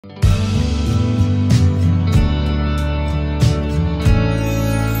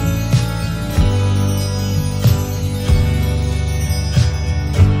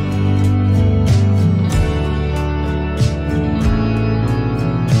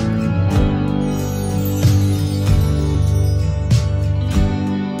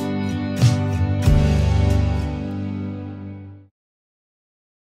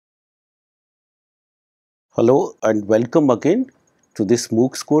Hello and welcome again to this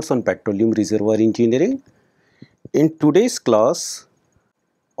MOOCs course on Petroleum Reservoir Engineering. In today's class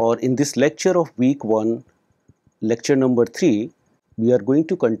or in this lecture of week 1, lecture number 3, we are going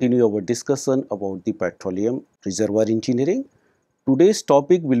to continue our discussion about the Petroleum Reservoir Engineering. Today's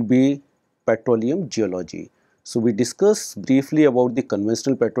topic will be Petroleum Geology. So we discuss briefly about the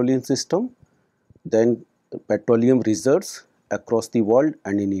conventional petroleum system, then petroleum reserves across the world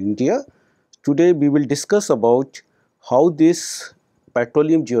and in India. Today we will discuss about how this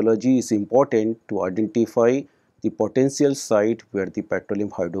petroleum geology is important to identify the potential site where the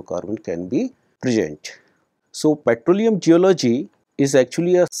petroleum hydrocarbon can be present. So petroleum geology is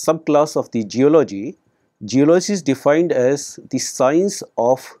actually a subclass of the geology. Geology is defined as the science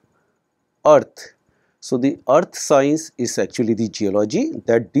of earth. So the earth science is actually the geology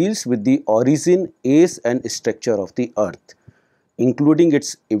that deals with the origin, age and structure of the earth, including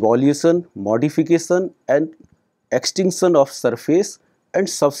its evolution, modification and extinction of surface and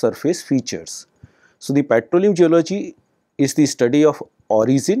subsurface features. So the petroleum geology is the study of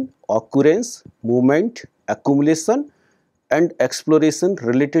origin, occurrence, movement, accumulation and exploration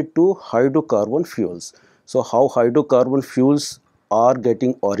related to hydrocarbon fuels. So how hydrocarbon fuels are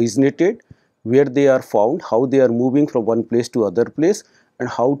getting originated, where they are found, how they are moving from one place to other place and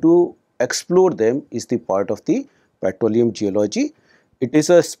how to explore them is the part of the petroleum geology. It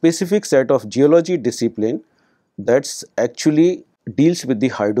is a specific set of geology discipline that's actually deals with the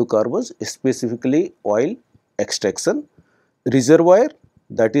hydrocarbons, specifically oil extraction. Reservoir,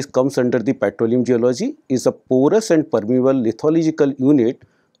 that is comes under the petroleum geology, is a porous and permeable lithological unit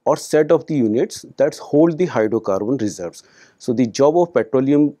or set of the units that hold the hydrocarbon reserves. So the job of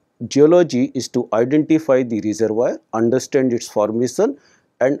petroleum geology is to identify the reservoir, understand its formation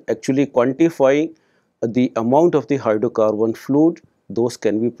and actually quantify the amount of the hydrocarbon fluid those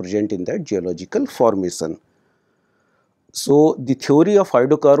can be present in that geological formation. So the theory of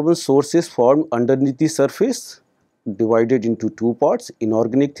hydrocarbon sources formed underneath the surface divided into two parts: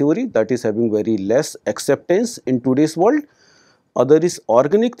 inorganic theory, that is having very less acceptance in today's world. Other is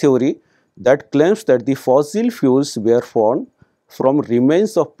organic theory, that claims that the fossil fuels were formed from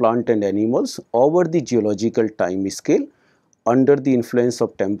remains of plant and animals over the geological time scale under the influence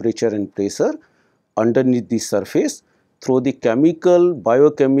of temperature and pressure underneath the surface through the chemical,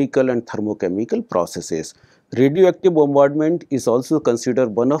 biochemical and thermochemical processes. Radioactive bombardment is also considered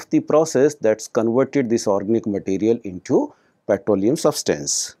one of the processes that's converted this organic material into petroleum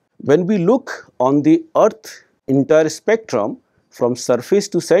substance. When we look on the earth entire spectrum from surface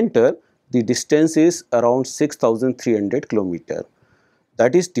to center, the distance is around 6,300 km.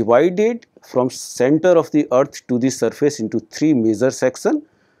 That is divided from center of the earth to the surface into three major sections.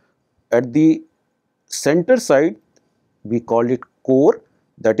 At the center side, we call it core,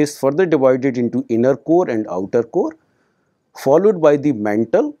 that is further divided into inner core and outer core, followed by the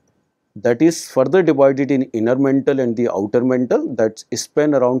mantle, that is further divided in inner mantle and the outer mantle, that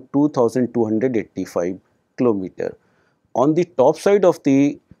span around 2285 km. On the top side of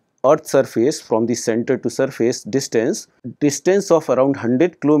the earth surface, from the center to surface distance of around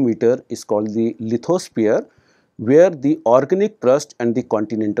 100 km is called the lithosphere, where the organic crust and the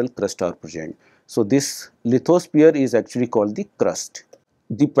continental crust are present. So this lithosphere is actually called the crust.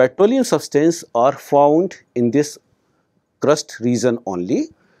 The petroleum substance are found in this crust region only.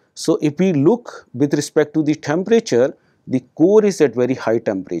 So if we look with respect to the temperature, the core is at very high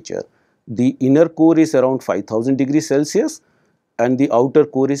temperature. The inner core is around 5000 degrees Celsius and the outer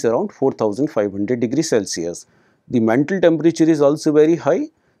core is around 4500 degrees Celsius. The mantle temperature is also very high,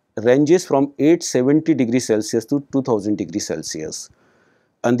 ranges from 870 degrees Celsius to 2000 degrees Celsius.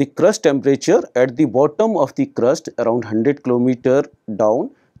 And the crust temperature at the bottom of the crust around 100 km down,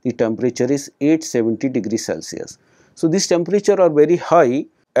 the temperature is 870 degrees Celsius. So this temperature are very high.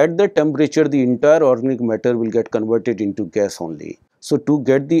 At the temperature, the entire organic matter will get converted into gas only. So to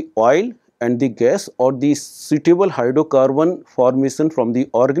get the oil and the gas or the suitable hydrocarbon formation from the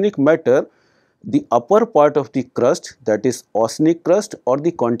organic matter, the upper part of the crust, that is oceanic crust or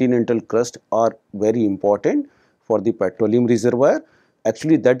the continental crust, are very important for the petroleum reservoir.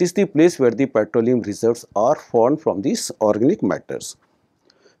 Actually, that is the place where the petroleum reserves are formed from these organic matters.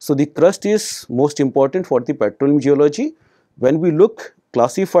 So the crust is most important for the petroleum geology. When we look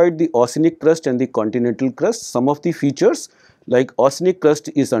classified the oceanic crust and the continental crust, some of the features like oceanic crust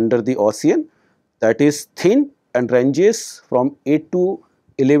is under the ocean, that is thin and ranges from 8 to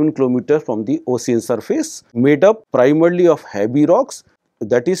 11 km from the ocean surface, made up primarily of heavy rocks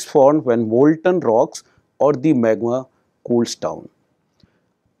that is formed when molten rocks or the magma cools down.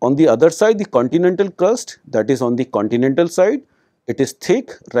 On the other side, the continental crust, that is on the continental side, It is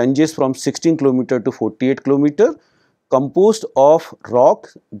thick, ranges from 16 kilometer to 48 kilometer, composed of rock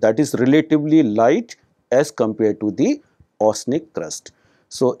that is relatively light as compared to the oceanic crust.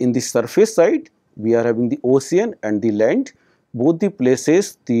 So, in the surface side, we are having the ocean and the land. Both the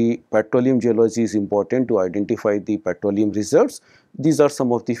places, the petroleum geology is important to identify the petroleum reserves. These are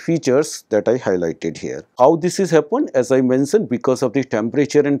some of the features that I highlighted here. How this is happened, as I mentioned, because of the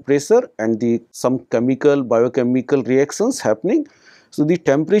temperature and pressure and the some chemical, biochemical reactions happening. So, the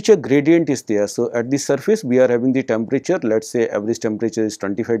temperature gradient is there. So, at the surface we are having the temperature, let us say average temperature is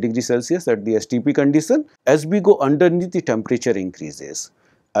 25 degrees Celsius at the STP condition. As we go underneath, the temperature increases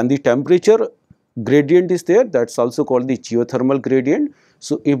and the temperature gradient is there, that is also called the geothermal gradient.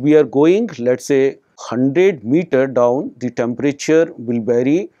 So, if we are going, let us say 100 meter down, the temperature will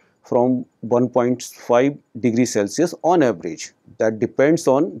vary from 1.5 degrees Celsius on average. That depends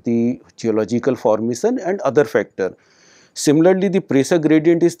on the geological formation and other factor. Similarly, the pressure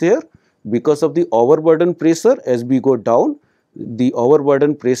gradient is there because of the overburden pressure. As we go down, the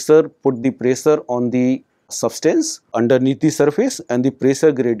overburden pressure put the pressure on the substance underneath the surface, and the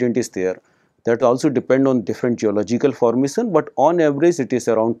pressure gradient is there. That also depend on different geological formation, but on average it is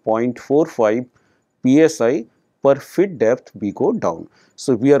around 0.45 psi per feet depth we go down.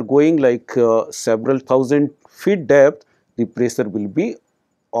 So, we are going like several thousand feet depth, the pressure will be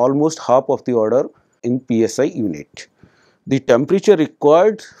almost half of the order in psi unit. The temperature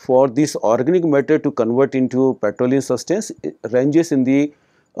required for this organic matter to convert into petroleum substance ranges in the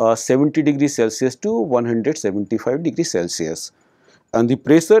 70 degrees Celsius to 175 degrees Celsius. And the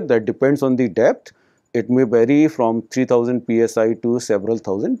pressure, that depends on the depth, it may vary from 3000 psi to several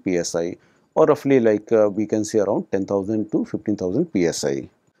thousand psi, or roughly like we can say around 10,000 to 15,000 psi.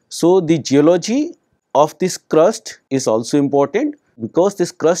 So, the geology of this crust is also important because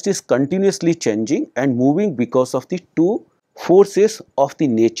this crust is continuously changing and moving because of the two forces of the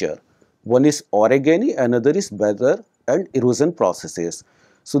nature. One is orogeny, another is weather and erosion processes.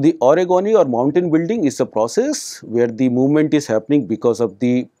 So, the orogeny or mountain building is a process where the movement is happening because of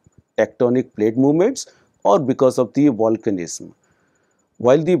the tectonic plate movements or because of the volcanism.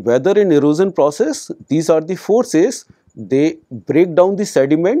 While the weather and erosion process, these are the forces, they break down the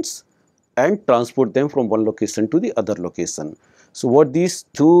sediments and transport them from one location to the other location. So, what these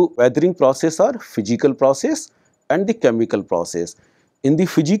two weathering process are? Physical process and the chemical process. In the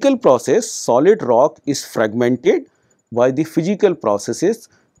physical process, solid rock is fragmented by the physical processes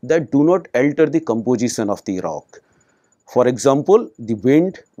that do not alter the composition of the rock. For example, the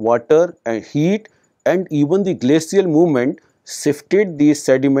wind, water and heat and even the glacial movement shifted the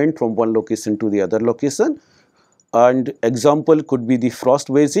sediment from one location to the other location. And example could be the frost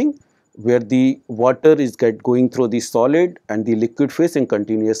wedging, where the water is going through the solid and the liquid phase and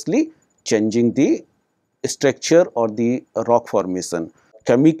continuously changing the structure or the rock formation.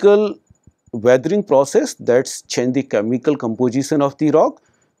 Chemical weathering process, that's change the chemical composition of the rock.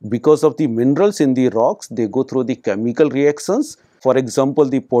 Because of the minerals in the rocks, they go through the chemical reactions. For example,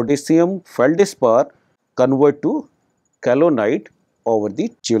 the potassium feldspar convert to kaolinite over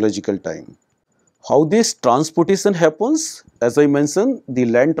the geological time. How this transportation happens? As I mentioned, the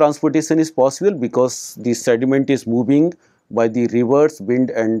land transportation is possible because the sediment is moving by the rivers, wind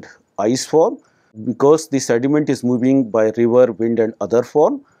and ice form. Because the sediment is moving by river, wind and other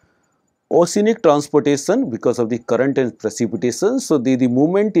form. Oceanic transportation because of the current and precipitation. So, the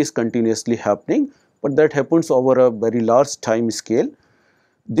movement is continuously happening, but that happens over a very large time scale.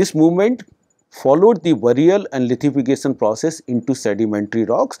 This movement followed the burial and lithification process into sedimentary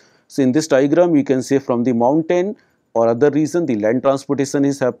rocks. So, in this diagram you can say from the mountain or other region the land transportation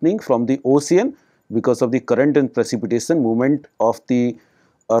is happening, from the ocean because of the current and precipitation movement of the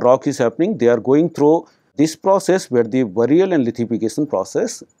rock is happening. They are going through this process where the burial and lithification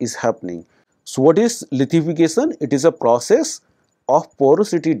process is happening. So, what is lithification? It is a process of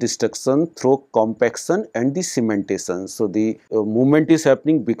porosity destruction through compaction and the cementation. So, the movement is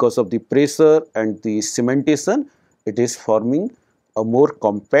happening because of the pressure and the cementation. It is forming a more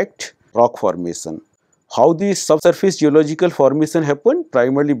compact rock formation. How the subsurface geological formation happen?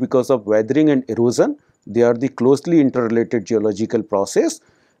 Primarily because of weathering and erosion. They are the closely interrelated geological process.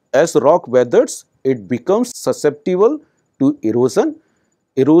 As rock weathers, it becomes susceptible to erosion.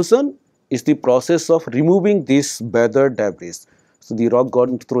 Erosion is the process of removing this weathered debris. So, the rock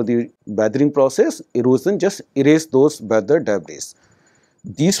gone through the weathering process, erosion just erase those weathered debris.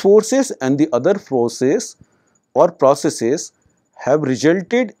 These forces and the other forces or processes have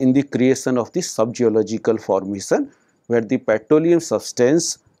resulted in the creation of the subgeological formation where the petroleum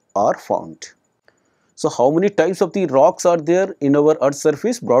substance are found. So, how many types of the rocks are there in our earth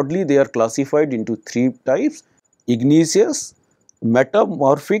surface? Broadly, they are classified into three types: igneous,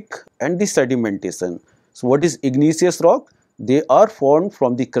 metamorphic and the sedimentation. So what is igneous rock? They are formed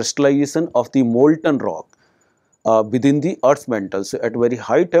from the crystallization of the molten rock within the earth's mantle. So at very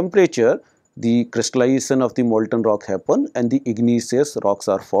high temperature, the crystallization of the molten rock happen and the igneous rocks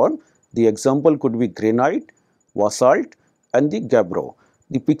are formed. The example could be granite, basalt and the gabbro.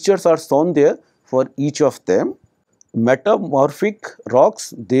 The pictures are shown there for each of them. Metamorphic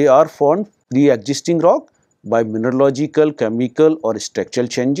rocks, they are formed pre-existing rock by mineralogical, chemical or structural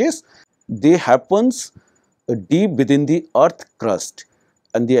changes. They happens deep within the earth crust,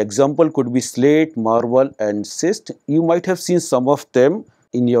 and the example could be slate, marble and schist. You might have seen some of them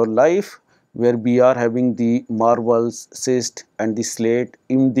in your life where we are having the marbles, schist and the slate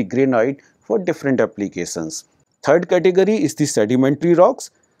in the granite for different applications. Third category is the sedimentary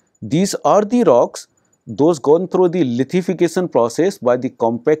rocks. These are the rocks those gone through the lithification process by the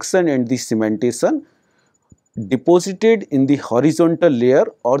compaction and the cementation, deposited in the horizontal layer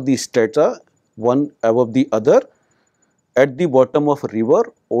or the strata one above the other at the bottom of a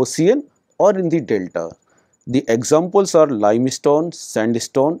river, ocean or in the delta. The examples are limestone,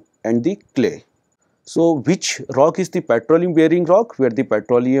 sandstone and the clay. So which rock is the petroleum bearing rock where the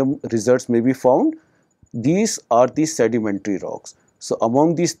petroleum reserves may be found? These are the sedimentary rocks. So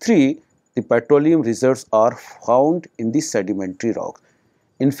among these three, the petroleum reserves are found in the sedimentary rock.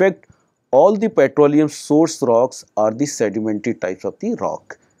 In fact, all the petroleum source rocks are the sedimentary types of the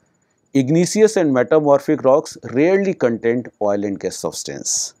rock. Igneous and metamorphic rocks rarely contain oil and gas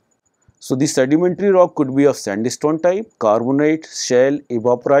substance. So the sedimentary rock could be of sandstone type, carbonate, shale,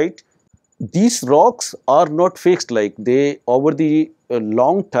 evaporite. These rocks are not fixed, like they over the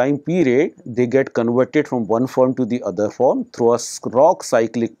long time period they get converted from one form to the other form through a rock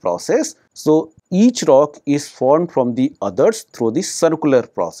cyclic process. So each rock is formed from the others through the circular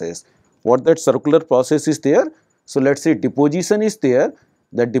process. What that circular process is there? So let's say deposition is there.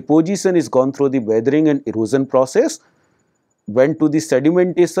 That deposition is gone through the weathering and erosion process, went to the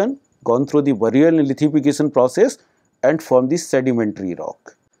sedimentation, gone through the burial and lithification process and formed the sedimentary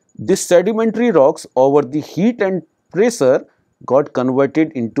rock. This sedimentary rocks over the heat and pressure got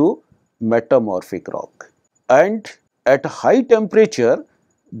converted into metamorphic rock, and at high temperature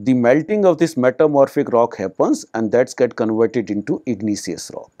the melting of this metamorphic rock happens and that's get converted into igneous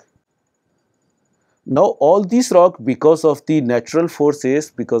rock. Now all these rock, because of the natural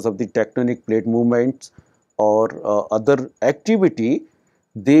forces, because of the tectonic plate movements or other activity,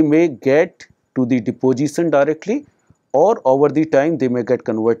 they may get to the deposition directly, or over the time they may get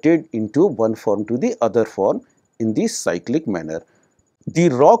converted into one form to the other form in this cyclic manner. The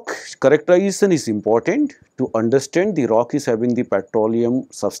rock characterization is important to understand the rock is having the petroleum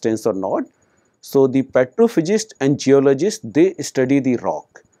substance or not. So the petrophysicists and geologists, they study the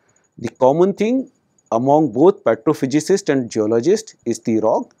rock. The common thing among both petrophysicists and geologists is the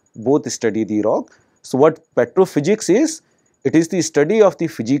rock. Both study the rock. So what petrophysics is? It is the study of the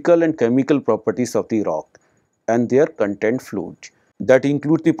physical and chemical properties of the rock and their content fluid. That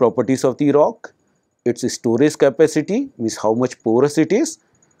include the properties of the rock, its storage capacity, means how much porous it is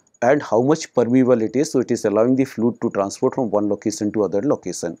and how much permeable it is. So it is allowing the fluid to transport from one location to other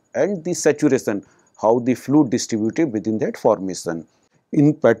location, and the saturation, how the fluid distributed within that formation.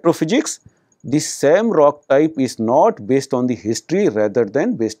 In petrophysics, the same rock type is not based on the history rather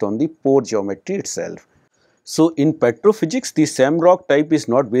than based on the pore geometry itself. So in petrophysics, the same rock type is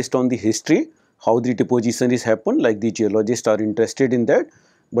not based on the history, how the deposition is happened, like the geologists are interested in that,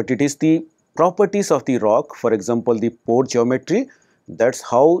 but it is the properties of the rock, for example the pore geometry, that's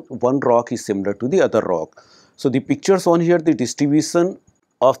how one rock is similar to the other rock. So the pictures on here, the distribution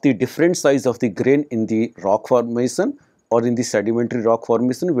of the different size of the grain in the rock formation or in the sedimentary rock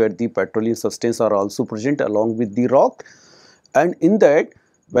formation where the petroleum substance are also present along with the rock, and in that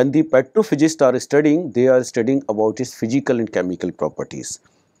when the petrophysicists are studying, they are studying about its physical and chemical properties.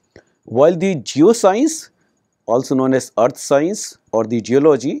 While the geoscience, also known as earth science or the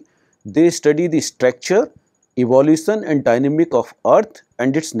geology, they study the structure, evolution and dynamic of earth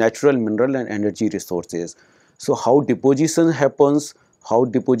and its natural mineral and energy resources. So how deposition happens, how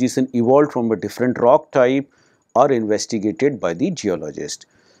deposition evolved from a different rock type are investigated by the geologist.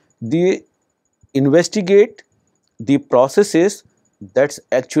 They investigate the processes that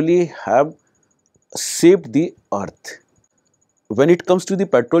actually have shaped the earth. When it comes to the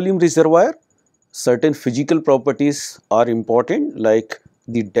petroleum reservoir, certain physical properties are important, like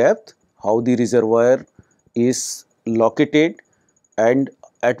the depth, how the reservoir is located and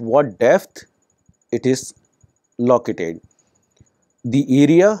at what depth it is located. The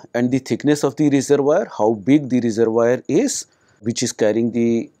area and the thickness of the reservoir, how big the reservoir is which is carrying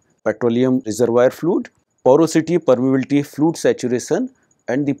the petroleum reservoir fluid, porosity, permeability, fluid saturation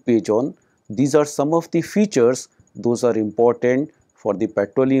and the pH zone. These are some of the features those are important for the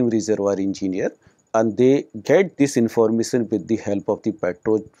petroleum reservoir engineer, and they get this information with the help of the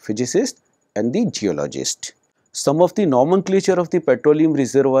petrophysicist and the geologist. Some of the nomenclature of the petroleum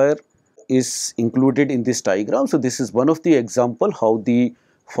reservoir is included in this diagram. So, this is one of the example how the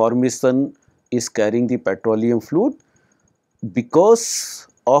formation is carrying the petroleum fluid. Because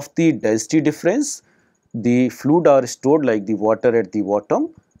of the density difference, the fluid are stored like the water at the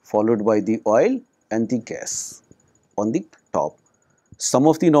bottom, followed by the oil and the gas on the top. Some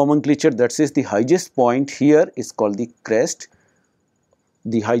of the nomenclature, that says the highest point here is called the crest,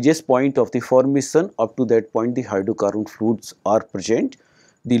 the highest point of the formation. Up to that point the hydrocarbon fluids are present.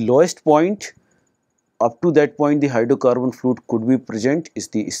 The lowest point, up to that point the hydrocarbon fluid could be present, is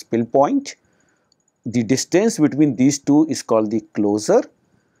the spill point. The distance between these two is called the closure,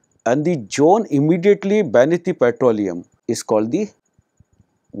 and the zone immediately beneath the petroleum is called the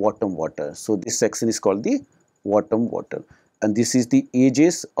bottom water. So, this section is called the bottom water, and this is the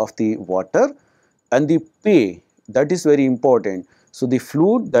edges of the water. And the pay, that is very important. So, the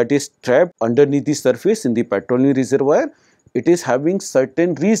fluid that is trapped underneath the surface in the petroleum reservoir, it is having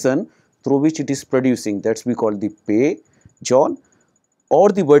certain reason through which it is producing, that's we call the pay zone, or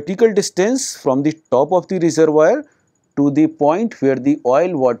the vertical distance from the top of the reservoir to the point where the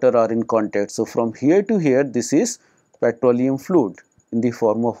oil water are in contact. So, from here to here, this is petroleum fluid in the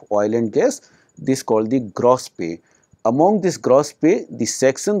form of oil and gas. This called the gross pay. Among this gross pay, the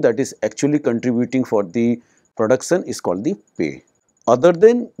section that is actually contributing for the production is called the pay. Other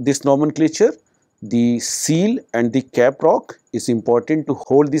than this nomenclature, the seal and the cap rock is important to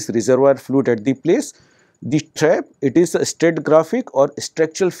hold this reservoir fluid at the place. The trap, it is a stratigraphic or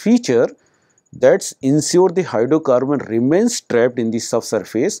structural feature that ensure the hydrocarbon remains trapped in the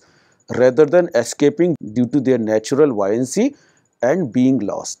subsurface rather than escaping due to their natural buoyancy and being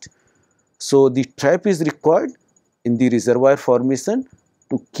lost. So, the trap is required in the reservoir formation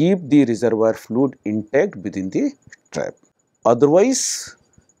to keep the reservoir fluid intact within the trap. Otherwise,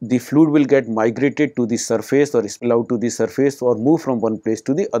 the fluid will get migrated to the surface or spill out to the surface or move from one place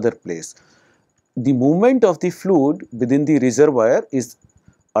to the other place. The movement of the fluid within the reservoir is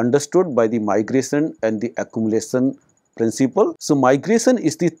understood by the migration and the accumulation principle. So, migration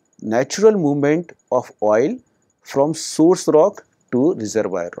is the natural movement of oil from source rock to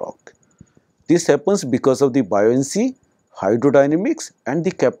reservoir rock. This happens because of the buoyancy, hydrodynamics and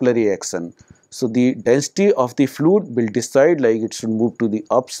the capillary action. So, the density of the fluid will decide, like it should move to the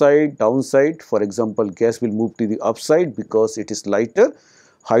upside, downside. For example, gas will move to the upside because it is lighter.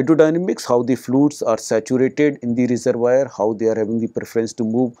 Hydrodynamics, how the fluids are saturated in the reservoir, how they are having the preference to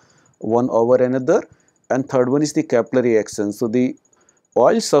move one over another. And third one is the capillary action. So, the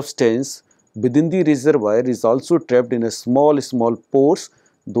oil substance within the reservoir is also trapped in a small pores.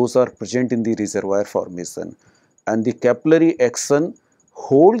 Those are present in the reservoir formation, and the capillary action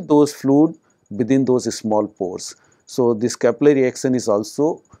hold those fluid within those small pores. So, this capillary action is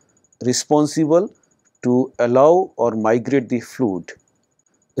also responsible to allow or migrate the fluid.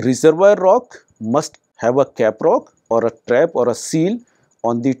 Reservoir rock must have a cap rock or a trap or a seal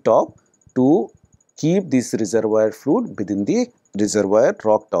on the top to keep this reservoir fluid within the reservoir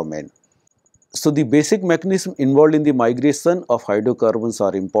rock domain. So, the basic mechanism involved in the migration of hydrocarbons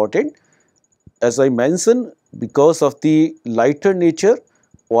are important. As I mentioned, because of the lighter nature,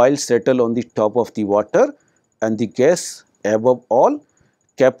 oil settle on the top of the water and the gas above all.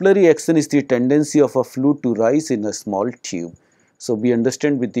 Capillary action is the tendency of a fluid to rise in a small tube. So, we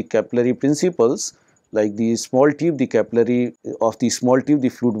understand with the capillary principles, like the small tube, the capillary of the small tube, the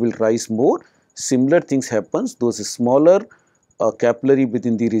fluid will rise more. Similar things happens, those smaller capillary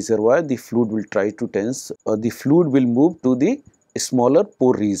within the reservoir, the fluid will try to tense, the fluid will move to the smaller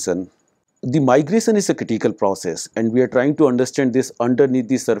pore region. The migration is a critical process, and we are trying to understand this underneath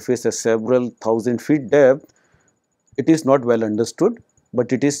the surface at several thousand feet depth. It is not well understood,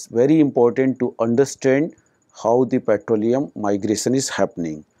 but it is very important to understand how the petroleum migration is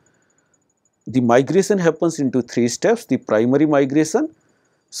happening. The migration happens into three steps. The primary migration.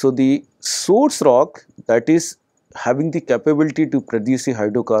 So, the source rock that is having the capability to produce a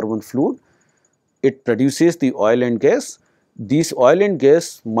hydrocarbon fluid, it produces the oil and gas. These oil and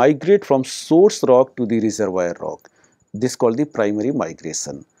gas migrate from source rock to the reservoir rock. This is called the primary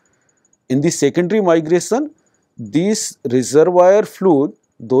migration. In the secondary migration, these reservoir fluid,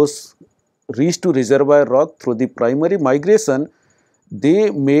 those reach to reservoir rock through the primary migration, they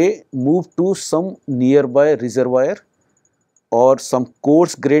may move to some nearby reservoir or some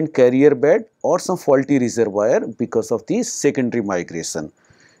coarse grained carrier bed or some faulty reservoir because of the secondary migration.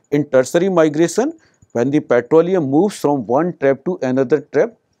 In tertiary migration, when the petroleum moves from one trap to another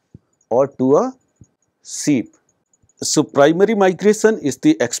trap or to a seep. So primary migration is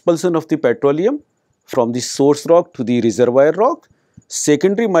the expulsion of the petroleum from the source rock to the reservoir rock.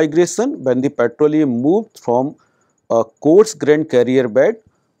 Secondary migration, when the petroleum moved from a coarse grained carrier bed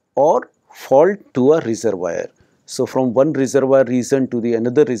or fault to a reservoir. So from one reservoir region to the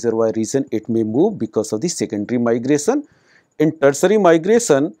another reservoir region, it may move because of the secondary migration. In tertiary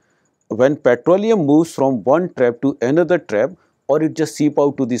migration, when petroleum moves from one trap to another trap, or it just seep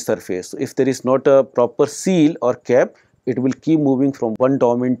out to the surface. So if there is not a proper seal or cap, it will keep moving from one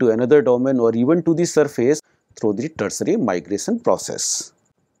domain to another domain or even to the surface through the tertiary migration process.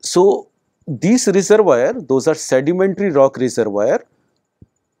 So these reservoir, those are sedimentary rock reservoir,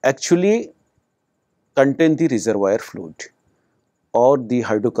 actually contain the reservoir fluid or the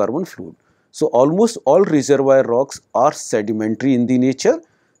hydrocarbon fluid. So almost all reservoir rocks are sedimentary in the nature.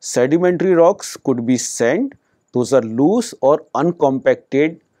 Sedimentary rocks could be sand, those are loose or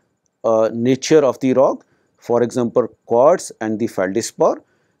uncompacted nature of the rock. For example, quartz and the feldspar.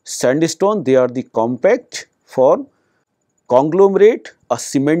 Sandstone, they are the compact form. Conglomerate, a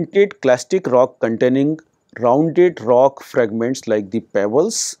cemented clastic rock containing rounded rock fragments like the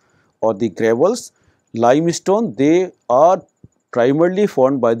pebbles or the gravels. Limestone, they are primarily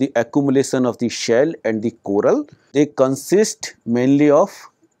formed by the accumulation of the shell and the coral. They consist mainly of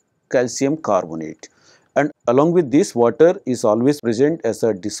calcium carbonate, and along with this, water is always present as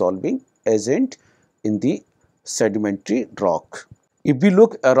a dissolving agent in the sedimentary rock. If we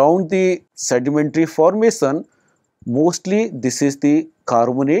look around the sedimentary formation, mostly this is the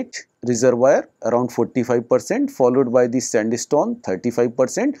carbonate reservoir around 45%, followed by the sandstone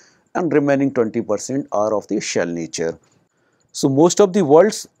 35%, and remaining 20% are of the shell nature. So most of the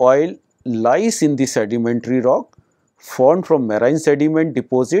world's oil lies in the sedimentary rock formed from marine sediment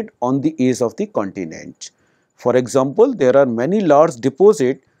deposit on the edge of the continent. For example, there are many large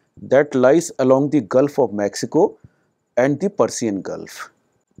deposits that lies along the Gulf of Mexico and the Persian Gulf.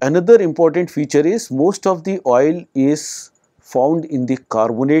 Another important feature is most of the oil is found in the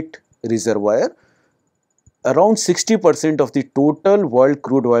carbonate reservoir. Around 60% of the total world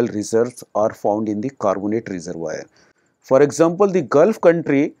crude oil reserves are found in the carbonate reservoir. For example, the Gulf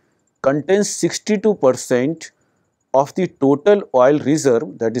country contains 62% of the total oil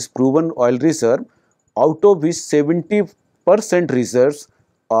reserve, that is proven oil reserve, out of which 70% reserves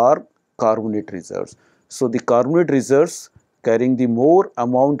are carbonate reserves. So the carbonate reserves carrying the more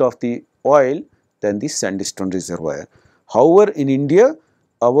amount of the oil than the sandstone reservoir. However, in India,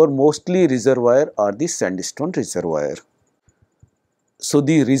 our mostly reservoir are the sandstone reservoir. So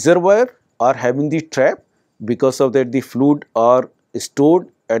the reservoir are having the trap, because of that the fluid are stored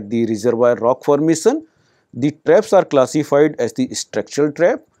at the reservoir rock formation. The traps are classified as the structural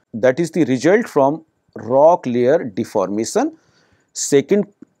trap, that is the result from rock layer deformation. Second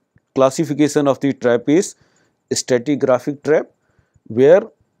classification of the trap is stratigraphic trap, where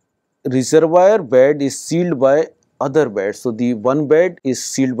reservoir bed is sealed by other beds. So the one bed is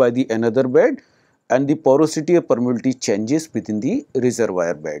sealed by the another bed, and the porosity or permeability changes within the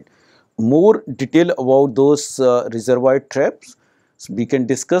reservoir bed. More detail about those reservoir traps, so we can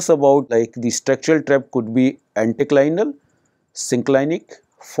discuss about, like, the structural trap could be anticlinal, synclinic,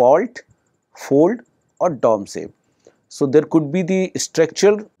 fault, fold or dome shape. So there could be the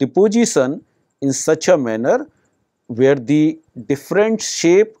structural deposition in such a manner where the different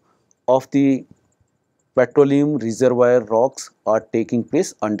shape of the petroleum reservoir rocks are taking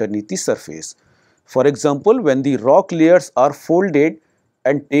place underneath the surface. For example, when the rock layers are folded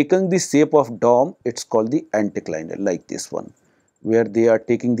and taking the shape of dome, it's called the anticlinal, like this one, where they are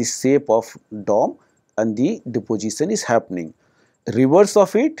taking the shape of dome and the deposition is happening. Reverse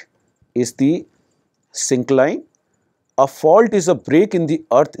of it is the syncline. A fault is a break in the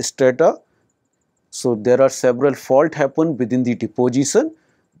earth strata. So there are several fault happen within the deposition,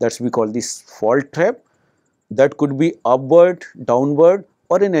 that's we call this fault trap. That could be upward, downward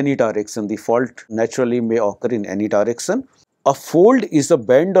or in any direction. The fault naturally may occur in any direction. A fold is a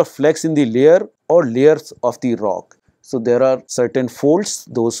bend or flex in the layer or layers of the rock. So there are certain folds,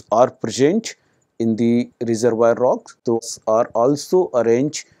 those are present in the reservoir rocks. Those are also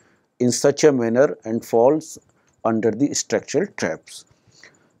arranged in such a manner and falls under the structural traps.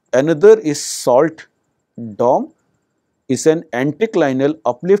 Another is salt dome, is an anticlinal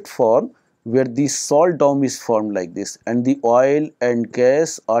uplift form where the salt dome is formed like this and the oil and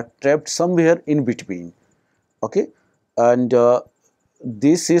gas are trapped somewhere in between. Okay, and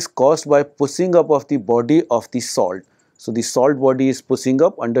this is caused by pushing up of the body of the salt. So the salt body is pushing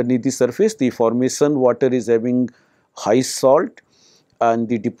up underneath the surface. The formation water is having high salt, and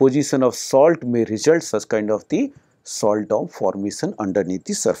the deposition of salt may result such kind of the salt dome formation underneath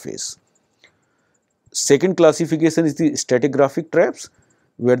the surface. Second classification is the stratigraphic traps,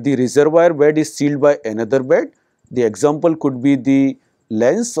 where the reservoir bed is sealed by another bed. The example could be the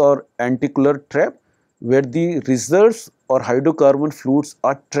lens or anticular trap, where the reserves or hydrocarbon fluids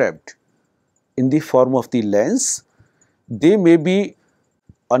are trapped in the form of the lens. They may be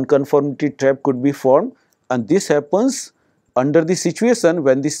unconformity trap could be formed, and this happens under the situation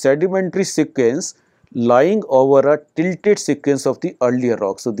when the sedimentary sequence lying over a tilted sequence of the earlier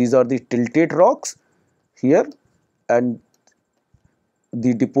rocks. So, these are the tilted rocks here, and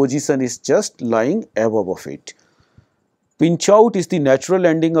the deposition is just lying above of it. Pinch out is the natural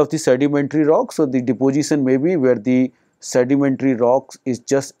ending of the sedimentary rock. So, the deposition may be where the sedimentary rocks is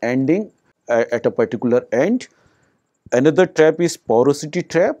just ending at a particular end. Another trap is porosity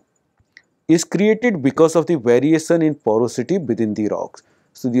trap, is created because of the variation in porosity within the rocks.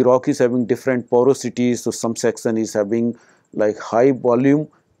 So, the rock is having different porosities. So, some section is having like high volume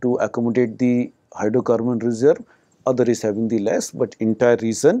to accommodate the hydrocarbon reserve, other is having the less, but entire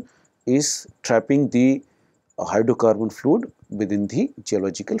region is trapping the hydrocarbon fluid within the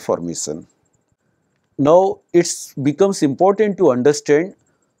geological formation. Now, it becomes important to understand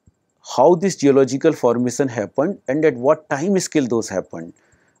how this geological formation happened and at what time scale those happened.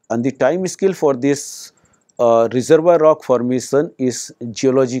 And the time scale for this reservoir rock formation is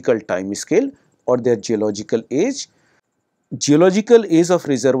geological time scale or their geological age. Geological age of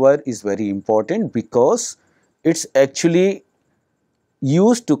reservoir is very important because it's actually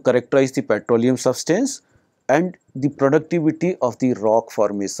used to characterize the petroleum substance and the productivity of the rock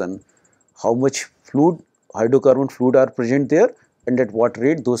formation. How much fluid, hydrocarbon fluid are present there and at what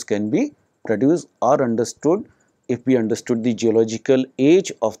rate those can be produced are understood if we understood the geological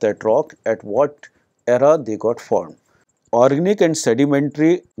age of that rock, at what era they got formed. Organic and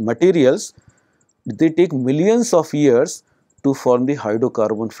sedimentary materials, they take millions of years to form the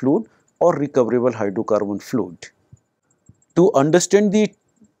hydrocarbon fluid or recoverable hydrocarbon fluid. To understand the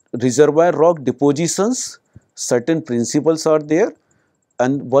reservoir rock depositions, certain principles are there,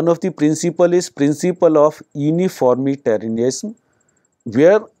 and one of the principle is principle of uniformitarianism,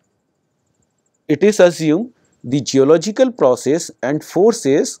 where it is assumed the geological process and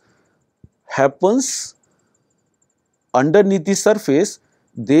forces happens underneath the surface,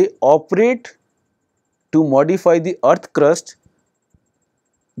 they operate to modify the earth crust,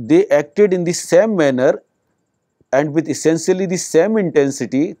 they acted in the same manner and with essentially the same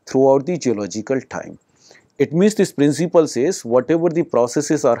intensity throughout the geological time. It means this principle says whatever the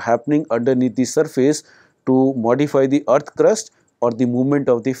processes are happening underneath the surface to modify the earth crust or the movement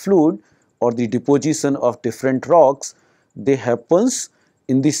of the fluid or the deposition of different rocks, they happens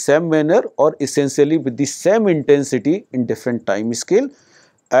in the same manner or essentially with the same intensity in different time scale,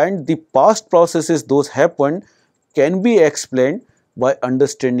 and the past processes those happened can be explained by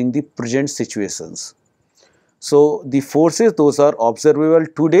understanding the present situations. So, the forces those are observable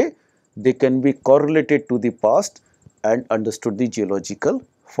today, they can be correlated to the past and understood the geological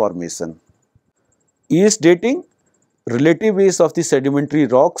formation. Age dating, relative age of the sedimentary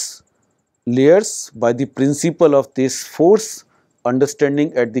rocks layers by the principle of this force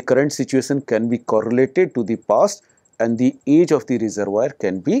understanding at the current situation can be correlated to the past and the age of the reservoir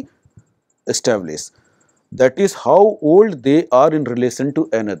can be established. That is how old they are in relation to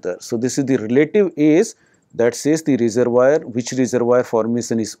another. So, this is the relative age that says the reservoir, which reservoir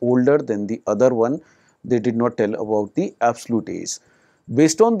formation is older than the other one. They did not tell about the absolute age.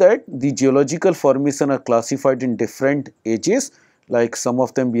 Based on that, the geological formation are classified in different ages, like some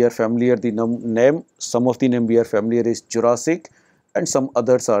of them we are familiar the name, some of the name we are familiar is Jurassic and some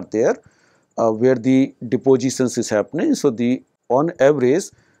others are there where the depositions is happening. So, the on average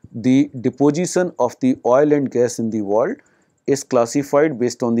the deposition of the oil and gas in the world is classified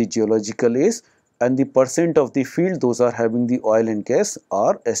based on the geological age, and the percent of the field those are having the oil and gas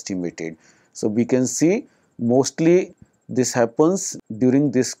are estimated. So, we can see mostly this happens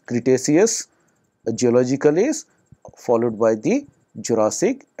during this Cretaceous geological age followed by the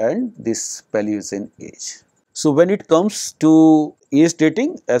Jurassic and this Paleocene age. So, when it comes to age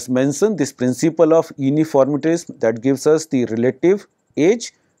dating, as mentioned, this principle of uniformitarianism that gives us the relative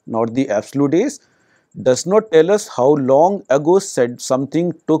age, not the absolute age, does not tell us how long ago said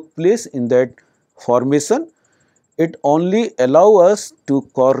something took place in that formation. It only allows us to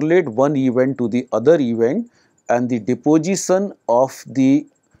correlate one event to the other event, and the deposition of the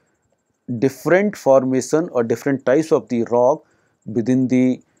different formation or different types of the rock within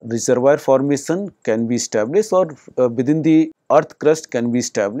the reservoir formation can be established, or within the earth crust can be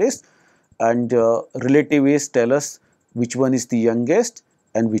established, and relative age tell us which one is the youngest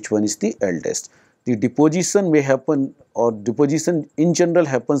and which one is the eldest. The deposition may happen, or deposition in general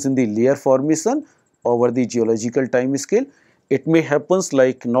happens in the layer formation over the geological time scale. It may happens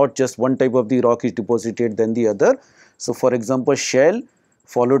like not just one type of the rock is deposited then the other. So for example, shale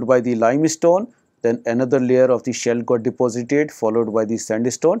followed by the limestone, then another layer of the shale got deposited followed by the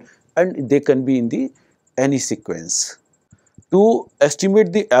sandstone, and they can be in the any sequence. To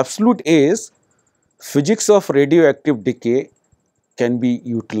estimate the absolute age, physics of radioactive decay can be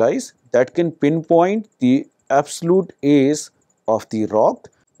utilized that can pinpoint the absolute age of the rock.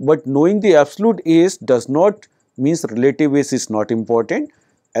 But knowing the absolute age does not means relative age is not important.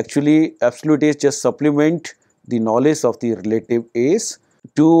 Actually, absolute age just supplement the knowledge of the relative age.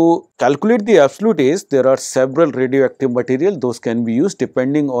 To calculate the absolute age, there are several radioactive material. Those can be used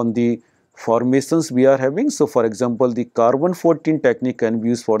depending on the formations we are having. So, for example, the carbon-14 technique can be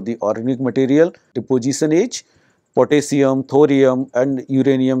used for the organic material deposition age. Potassium, thorium and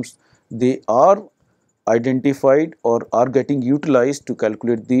uranium, they are identified or are getting utilized to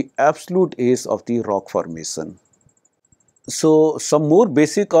calculate the absolute age of the rock formation. So, some more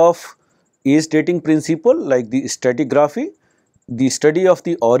basic of age dating principle like the stratigraphy, the study of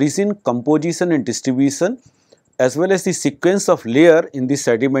the origin, composition and distribution, as well as the sequence of layer in the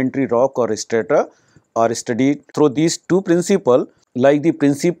sedimentary rock or strata are studied through these two principles, like the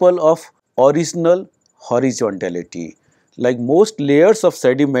principle of original horizontality. Like most layers of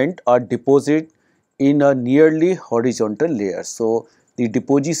sediment are deposited in a nearly horizontal layer. So, the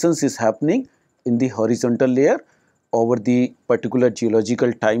depositions is happening in the horizontal layer over the particular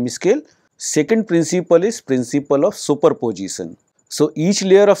geological time scale. Second principle is principle of superposition. So, each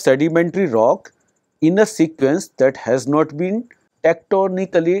layer of sedimentary rock in a sequence that has not been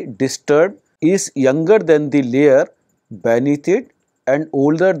tectonically disturbed is younger than the layer beneath it and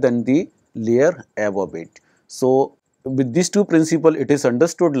older than the layer above it. So, with these two principles, it is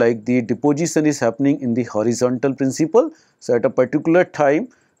understood like the deposition is happening in the horizontal principle. So, at a particular time,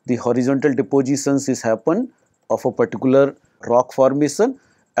 the horizontal depositions is happen of a particular rock formation,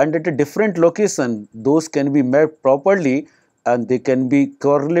 and at a different location, those can be mapped properly and they can be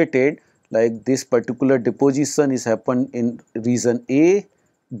correlated, like this particular deposition is happen in region A,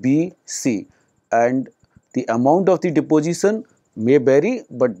 B, C, and the amount of the deposition may vary,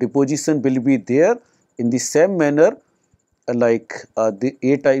 but deposition will be there in the same manner, like the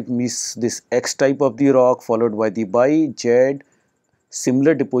A type means this X type of the rock followed by the Y, Z.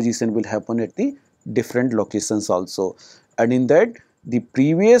 Similar deposition will happen at the different locations also, and in that the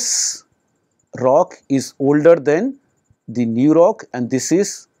previous rock is older than the new rock and this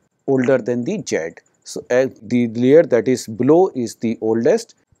is older than the Z. So, the layer that is below is the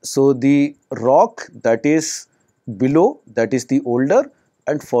oldest. So, the rock that is below, that is the older,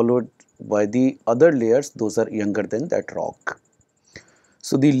 and followed by the other layers, those are younger than that rock.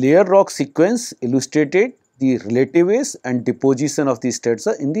 So, the layer rock sequence illustrated the relative age and deposition of the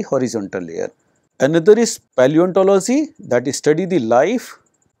strata in the horizontal layer. Another is paleontology, that study the life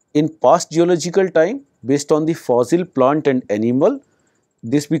in past geological time based on the fossil, plant and animal.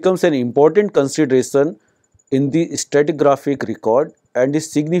 This becomes an important consideration in the stratigraphic record and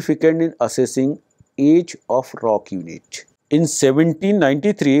is significant in assessing age of rock unit. In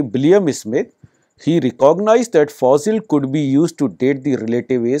 1793, William Smith, he recognized that fossil could be used to date the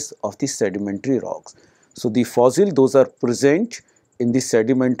relative age of the sedimentary rocks. So, the fossil, those are present in the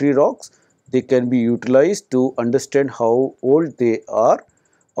sedimentary rocks, they can be utilized to understand how old they are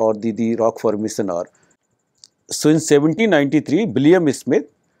or the rock formation are. So, in 1793, William Smith,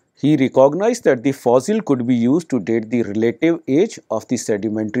 he recognized that the fossil could be used to date the relative age of the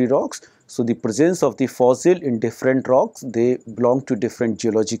sedimentary rocks. So, the presence of the fossil in different rocks, they belong to different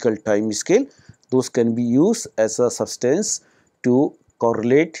geological time scale. Those can be used as a substance to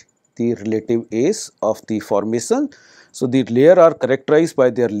correlate the relative age of the formation. So, the layer are characterized by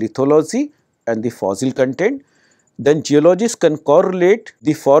their lithology and the fossil content. Then geologists can correlate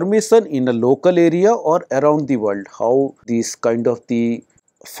the formation in a local area or around the world, how these kind of the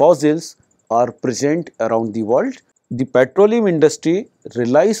fossils are present around the world. The petroleum industry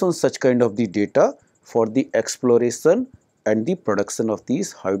relies on such kind of the data for the exploration and the production of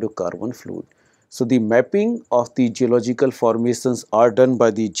these hydrocarbon fluid. So, the mapping of the geological formations are done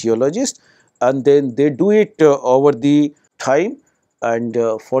by the geologists and then they do it over the time and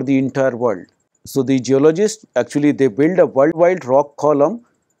for the entire world. So, the geologists actually they build a worldwide rock column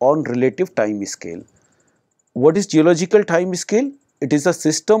on relative time scale. What is geological time scale? It is a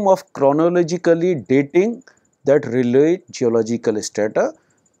system of chronologically dating that relate geological strata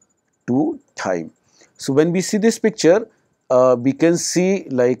to time. So, when we see this picture, we can see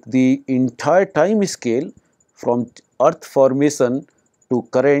like the entire time scale from earth formation to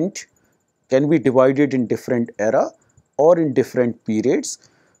current can be divided in different era or in different periods.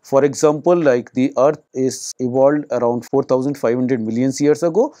 For example, like the earth is evolved around 4,500 million years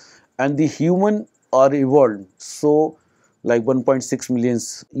ago and the human are evolved so like 1.6 million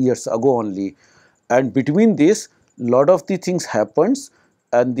years ago only, and between this lot of the things happens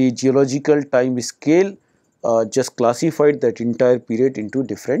and the geological time scale just classified that entire period into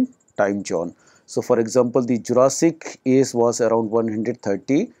different time zone. So for example, the Jurassic age was around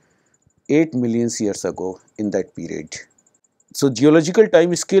 138 million years ago in that period. So geological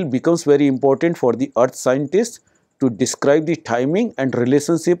time scale becomes very important for the earth scientists to describe the timing and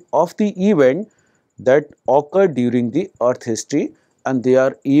relationship of the event that occurred during the earth history, and they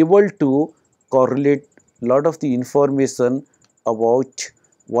are able to correlate lot of the information about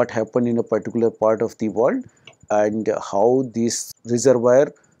what happened in a particular part of the world and how this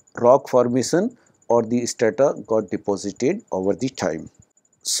reservoir rock formation or the strata got deposited over the time.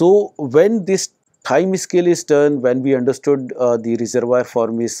 So when this time scale is done, when we understood the reservoir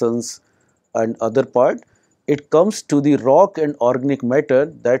formations and other part, it comes to the rock and organic matter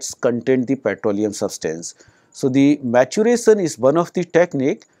that's contain the petroleum substance. So the maturation is one of the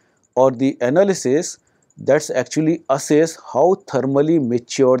technique or the analysis that's actually assess how thermally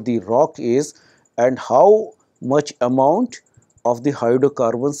mature the rock is and how much amount of the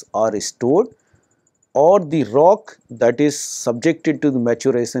hydrocarbons are stored, or the rock that is subjected to the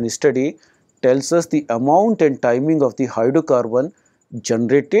maturation study tells us the amount and timing of the hydrocarbon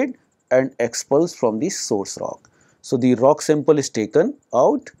generated and expelled from the source rock. So the rock sample is taken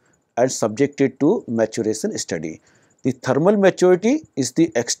out and subjected to maturation study. The thermal maturity is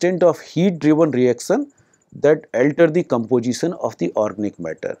the extent of heat driven reaction that alter the composition of the organic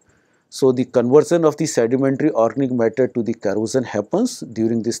matter. So the conversion of the sedimentary organic matter to the corrosion happens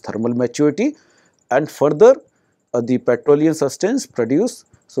during this thermal maturity, and further the petroleum substance produced.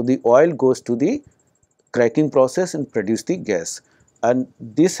 So the oil goes to the cracking process and produce the gas, and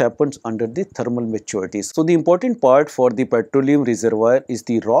this happens under the thermal maturity. So the important part for the petroleum reservoir is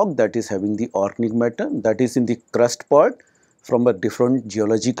the rock that is having the organic matter that is in the crust part from a different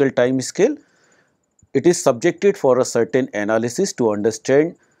geological time scale. It is subjected for a certain analysis to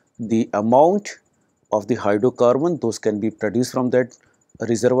understand the amount of the hydrocarbon those can be produced from that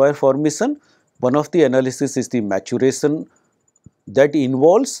reservoir formation. One of the analysis is the maturation that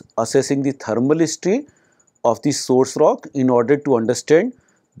involves assessing the thermal history of the source rock in order to understand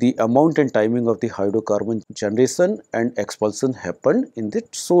the amount and timing of the hydrocarbon generation and expulsion happened in the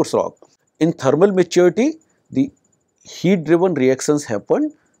source rock. In thermal maturity, the heat driven reactions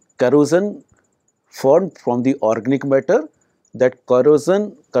happen, corrosion formed from the organic matter, that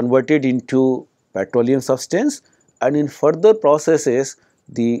corrosion converted into petroleum substance, and in further processes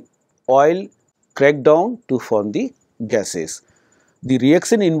the oil cracked down to form the gases. The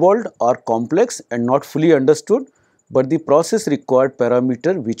reaction involved are complex and not fully understood, but the process required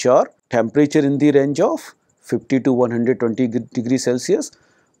parameter which are temperature in the range of 50 to 120 degrees Celsius,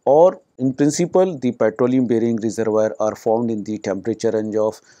 or in principle the petroleum bearing reservoir are found in the temperature range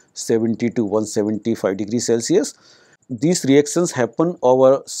of 70 to 175 degrees Celsius. These reactions happen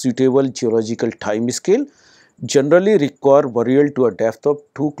over suitable geological time scale, generally require burial to a depth of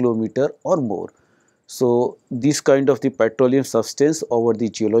 2 km or more. So this kind of the petroleum substance over the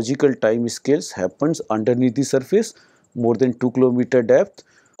geological time scales happens underneath the surface more than 2 km depth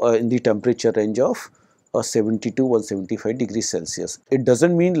in the temperature range of 70 to 175 degrees Celsius. It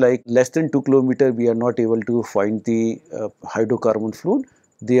doesn't mean like less than 2 km we are not able to find the hydrocarbon fluid.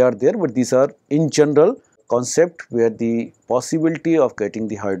 They are there, but these are in general concept where the possibility of getting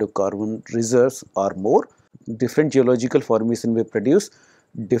the hydrocarbon reserves are more. Different geological formation will produce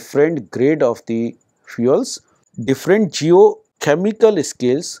different grade of the fuels. Different geochemical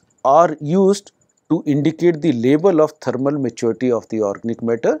scales are used to indicate the level of thermal maturity of the organic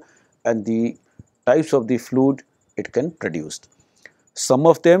matter and the types of the fluid it can produce. Some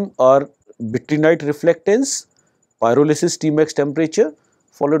of them are vitrinite reflectance, pyrolysis Tmax temperature,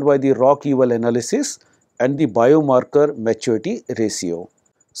 followed by the rock eval analysis and the biomarker maturity ratio.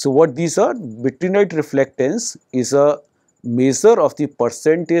 So what these are? Vitrinite reflectance is a measure of the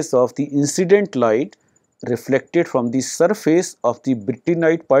percentage of the incident light reflected from the surface of the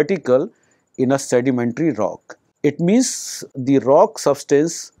vitrinite particle in a sedimentary rock. It means the rock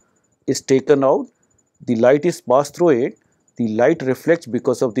substance is taken out, the light is passed through it, the light reflects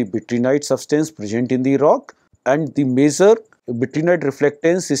because of the vitrinite substance present in the rock, and the measure vitrinite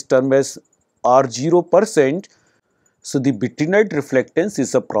reflectance is termed as R0%. So the vitrinite reflectance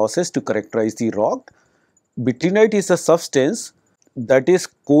is a process to characterize the rock. Vitrinite is a substance that is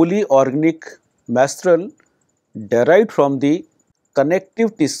coolly organic maceral derived from the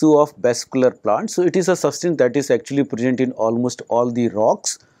connective tissue of vascular plants. So, it is a substance that is actually present in almost all the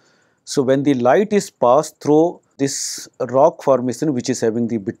rocks. So, when the light is passed through this rock formation which is having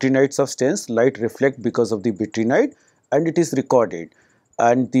the vitrinite substance, light reflect because of the vitrinite and it is recorded,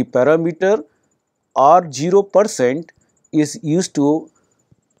 and the parameter R0% is used to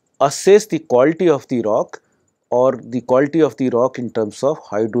assess the quality of the rock or the quality of the rock in terms of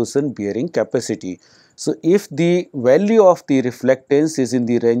hydrogen bearing capacity. So, if the value of the reflectance is in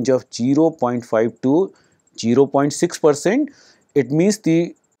the range of 0.5 to 0.6%, it means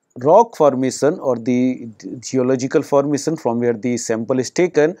the rock formation or the geological formation from where the sample is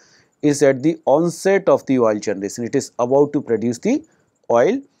taken is at the onset of the oil generation. It is about to produce the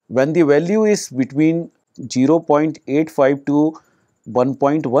oil. When the value is between 0.85 to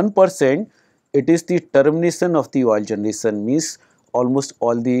 1.1%, it is the termination of the oil generation, means almost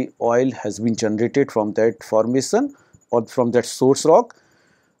all the oil has been generated from that formation or from that source rock.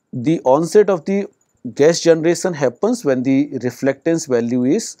 The onset of the gas generation happens when the reflectance value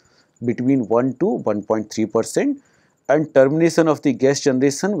is between 1 to 1.3%, and termination of the gas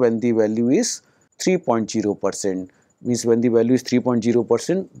generation when the value is 3.0%, means when the value is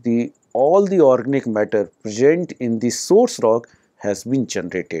 3.0%, the all the organic matter present in the source rock has been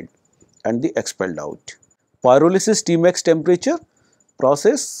generated and the expelled out. Pyrolysis Tmax temperature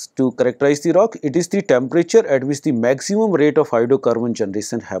process to characterize the rock. It is the temperature at which the maximum rate of hydrocarbon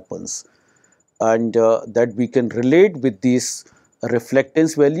generation happens, and that we can relate with this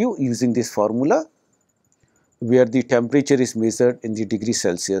reflectance value using this formula where the temperature is measured in the degree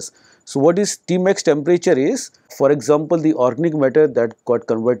Celsius. So, what is Tmax temperature is, for example, the organic matter that got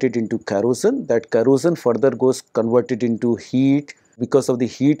converted into kerosene, that kerosene further goes converted into heat because of the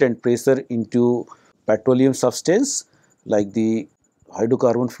heat and pressure into petroleum substance like the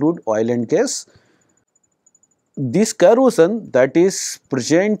hydrocarbon fluid, oil and gas. This kerosene that is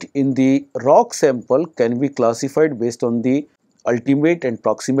present in the rock sample can be classified based on the ultimate and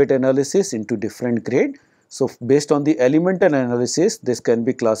proximate analysis into different grade. So, based on the elemental analysis, this can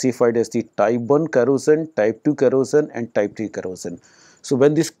be classified as the type 1 kerosene, type 2 kerosene and type 3 kerosene. So,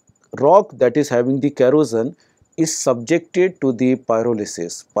 when this rock that is having the kerosene is subjected to the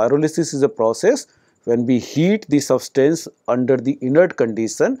pyrolysis. Pyrolysis is a process when we heat the substance under the inert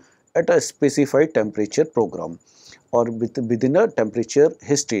condition at a specified temperature program or within a temperature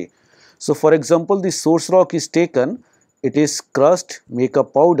history. So, for example, the source rock is taken, it is crushed, make a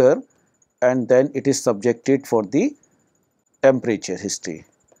powder, and then it is subjected for the temperature history,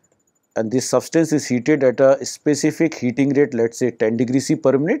 and this substance is heated at a specific heating rate, let us say 10 degrees C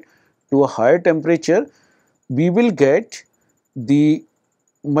per minute. To a higher temperature, we will get the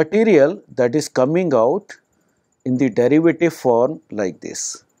material that is coming out in the derivative form like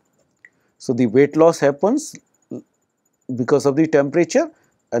this. So, the weight loss happens because of the temperature,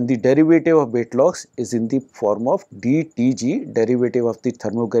 and the derivative of weight loss is in the form of dTg, derivative of the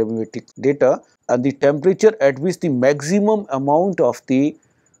thermogravimetric data, and the temperature at which the maximum amount of the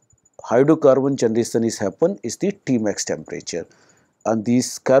hydrocarbon generation is happen is the Tmax temperature. And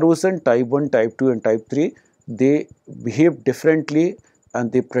these kerosene type 1, type 2 and type 3, they behave differently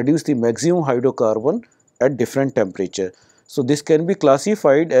and they produce the maximum hydrocarbon at different temperature. So, this can be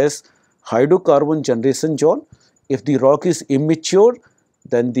classified as hydrocarbon generation zone. If the rock is immature,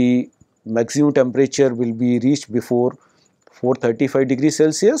 then the maximum temperature will be reached before 435 degrees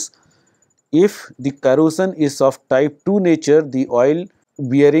Celsius. If the kerosene is of type 2 nature, the oil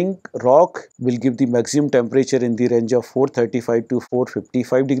bearing rock will give the maximum temperature in the range of 435 to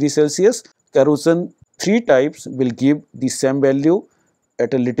 455 degrees Celsius. Kerosene 3 types will give the same value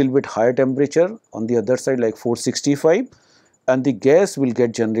at a little bit higher temperature on the other side like 465, and the gas will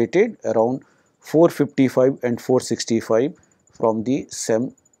get generated around 455 and 465 from the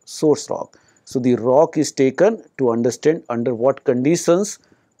same source rock. So, the rock is taken to understand under what conditions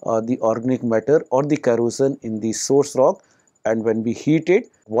the organic matter or the kerosene in the source rock, and when we heat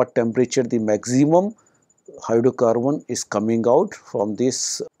it, what temperature the maximum hydrocarbon is coming out from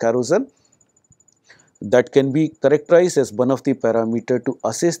this kerosene. That can be characterized as one of the parameter to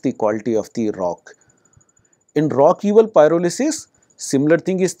assess the quality of the rock. In rock-eval pyrolysis, similar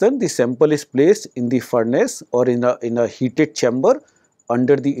thing is done. The sample is placed in the furnace or in a heated chamber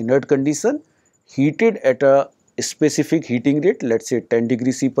under the inert condition, heated at a specific heating rate, let us say 10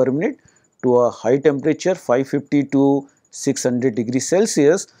 degrees C per minute, to a high temperature 550 to 600 degrees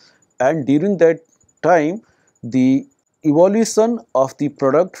Celsius, and during that time the evolution of the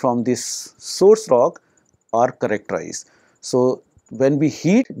product from this source rock are characterized. So, when we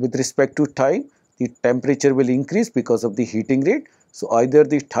heat with respect to time, the temperature will increase because of the heating rate. So, either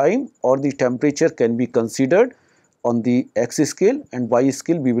the time or the temperature can be considered on the x scale, and y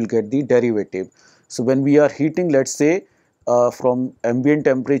scale we will get the derivative. So when we are heating, let's say from ambient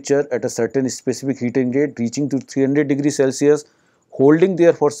temperature at a certain specific heating rate reaching to 300 degrees Celsius, holding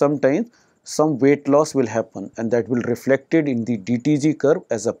there for some time, some weight loss will happen, and that will reflected in the DTG curve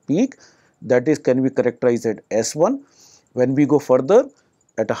as a peak, that is can be characterized as S1. When we go further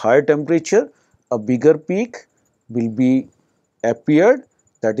at a higher temperature, a bigger peak will be appeared,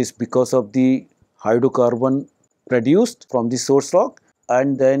 that is because of the hydrocarbon produced from the source rock.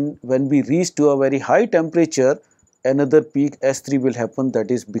 And then when we reach to a very high temperature, another peak S3 will happen,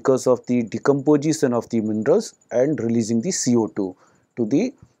 that is because of the decomposition of the minerals and releasing the CO2 to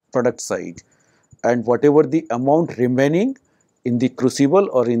the product side. And whatever the amount remaining in the crucible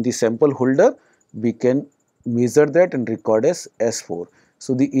or in the sample holder, we can measure that and record as S4.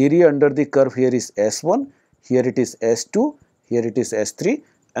 So the area under the curve here is S1, here it is S2, here it is S3,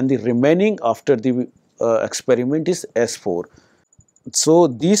 and the remaining after the experiment is S4. So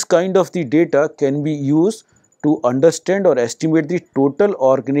these kind of the data can be used to understand or estimate the total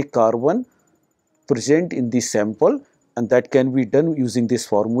organic carbon present in the sample, and that can be done using this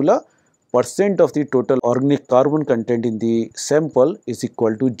formula. Percent of the total organic carbon content in the sample is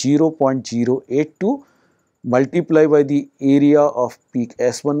equal to 0.082 multiplied by the area of peak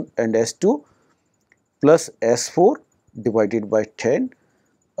S1 and S2 plus S4 divided by 10,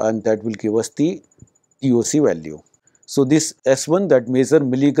 and that will give us the TOC value. So this S1, that measure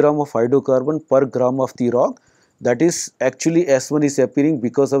milligram of hydrocarbon per gram of the rock, that is actually S1 is appearing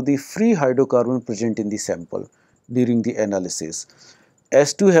because of the free hydrocarbon present in the sample during the analysis.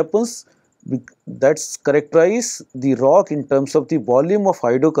 S2 happens, that's characterize the rock in terms of the volume of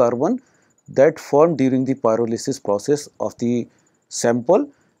hydrocarbon that formed during the pyrolysis process of the sample,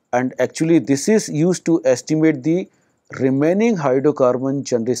 and actually this is used to estimate the remaining hydrocarbon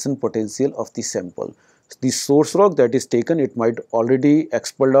generation potential of the sample. The source rock that is taken, it might already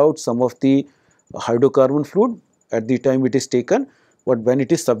expelled out some of the hydrocarbon fluid at the time it is taken, but when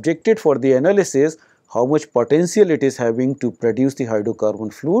it is subjected for the analysis, how much potential it is having to produce the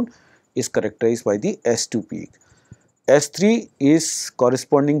hydrocarbon fluid is characterized by the S2 peak. S3 is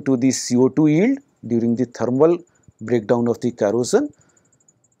corresponding to the CO2 yield during the thermal breakdown of the corrosion,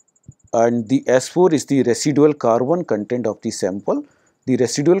 and the S4 is the residual carbon content of the sample. The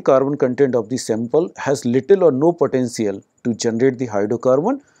residual carbon content of the sample has little or no potential to generate the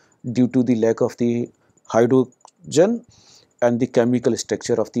hydrocarbon due to the lack of the hydrogen and the chemical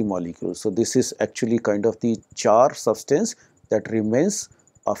structure of the molecule. So this is actually kind of the char substance that remains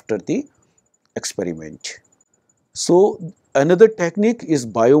after the experiment. So another technique is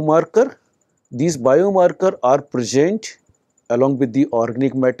biomarker. These biomarker are present along with the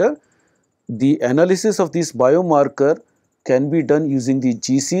organic matter. The analysis of this biomarker can be done using the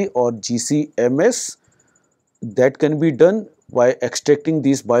GC or GCMS. That can be done by extracting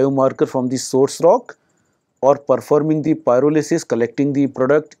these biomarker from the source rock or performing the pyrolysis, collecting the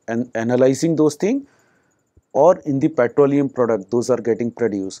product and analyzing those things, or in the petroleum product those are getting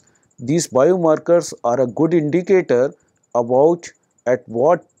produced. These biomarkers are a good indicator about at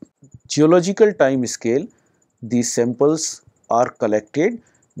what geological time scale these samples are collected,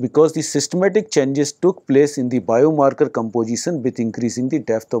 because the systematic changes took place in the biomarker composition with increasing the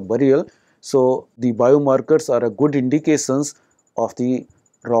depth of burial. So the biomarkers are a good indications of the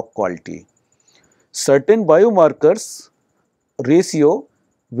rock quality. Certain biomarkers ratio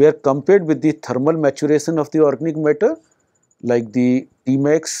were compared with the thermal maturation of the organic matter, like the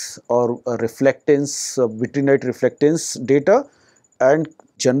Tmax or reflectance, vitrinite reflectance data and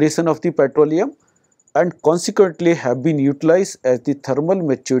generation of the petroleum, and consequently have been utilized as the thermal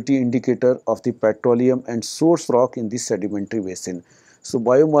maturity indicator of the petroleum and source rock in the sedimentary basin. So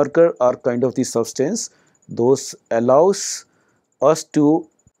biomarker are kind of the substance those allows us to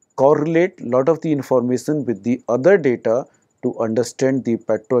correlate lot of the information with the other data to understand the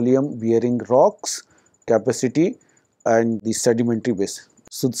petroleum bearing rocks capacity and the sedimentary basin.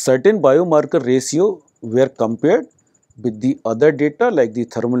 So certain biomarker ratio were compared with the other data like the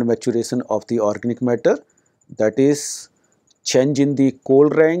thermal maturation of the organic matter, that is change in the coal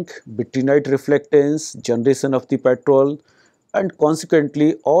rank, vitrinite reflectance, generation of the petrol, and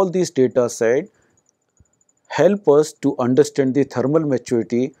consequently all these data set help us to understand the thermal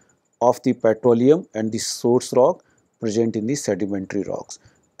maturity of the petroleum and the source rock present in the sedimentary rocks.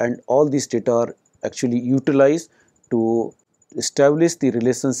 And all these data are actually utilized to establish the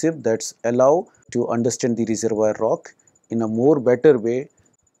relationship that's allow to understand the reservoir rock in a more better way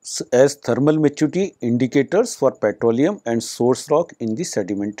as thermal maturity indicators for petroleum and source rock in the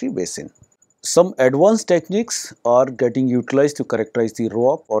sedimentary basin. Some advanced techniques are getting utilized to characterize the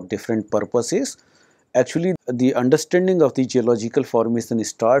rock for different purposes. Actually, the understanding of the geological formation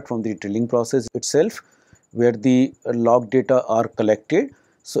start from the drilling process itself, where the log data are collected.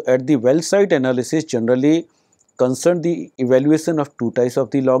 So at the well site analysis generally concern the evaluation of two types of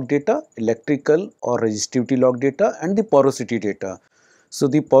the log data, electrical or resistivity log data and the porosity data. So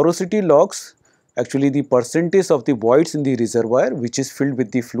the porosity logs, actually the percentage of the voids in the reservoir which is filled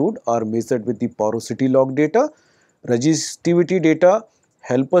with the fluid, are measured with the porosity log data. Resistivity data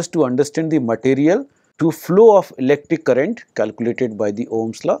help us to understand the material to flow of electric current calculated by the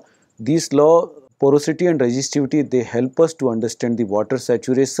Ohm's law. These law, porosity and resistivity, they help us to understand the water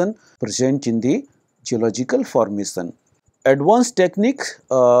saturation present in the geological formation. Advanced techniques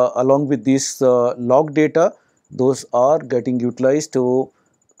along with this log data, those are getting utilized to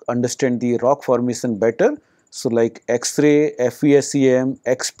understand the rock formation better. So like X-ray, FESEM,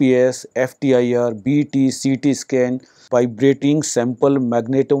 XPS, FTIR, BT, CT scan, vibrating sample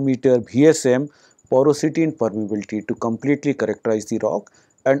magnetometer, VSM, porosity and permeability to completely characterize the rock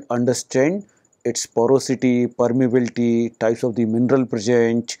and understand its porosity, permeability, types of the mineral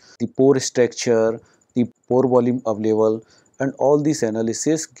present, the pore structure, the pore volume available, and all these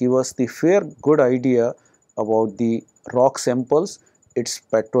analysis give us the fair good idea about the rock samples, its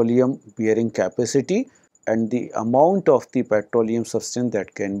petroleum bearing capacity and the amount of the petroleum substance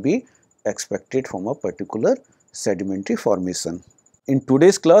that can be expected from a particular sedimentary formation. In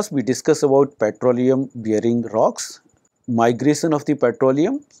today's class, we discuss about petroleum bearing rocks, migration of the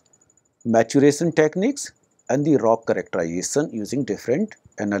petroleum, maturation techniques and the rock characterization using different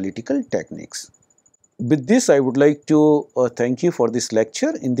analytical techniques. With this, I would like to thank you for this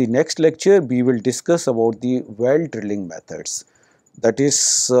lecture. In the next lecture, we will discuss about the well drilling methods. That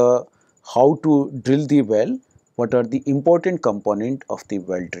is how to drill the well, what are the important component of the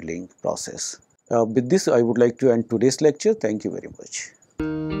well drilling process. With this, I would like to end today's lecture. Thank you very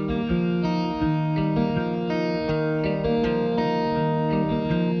much.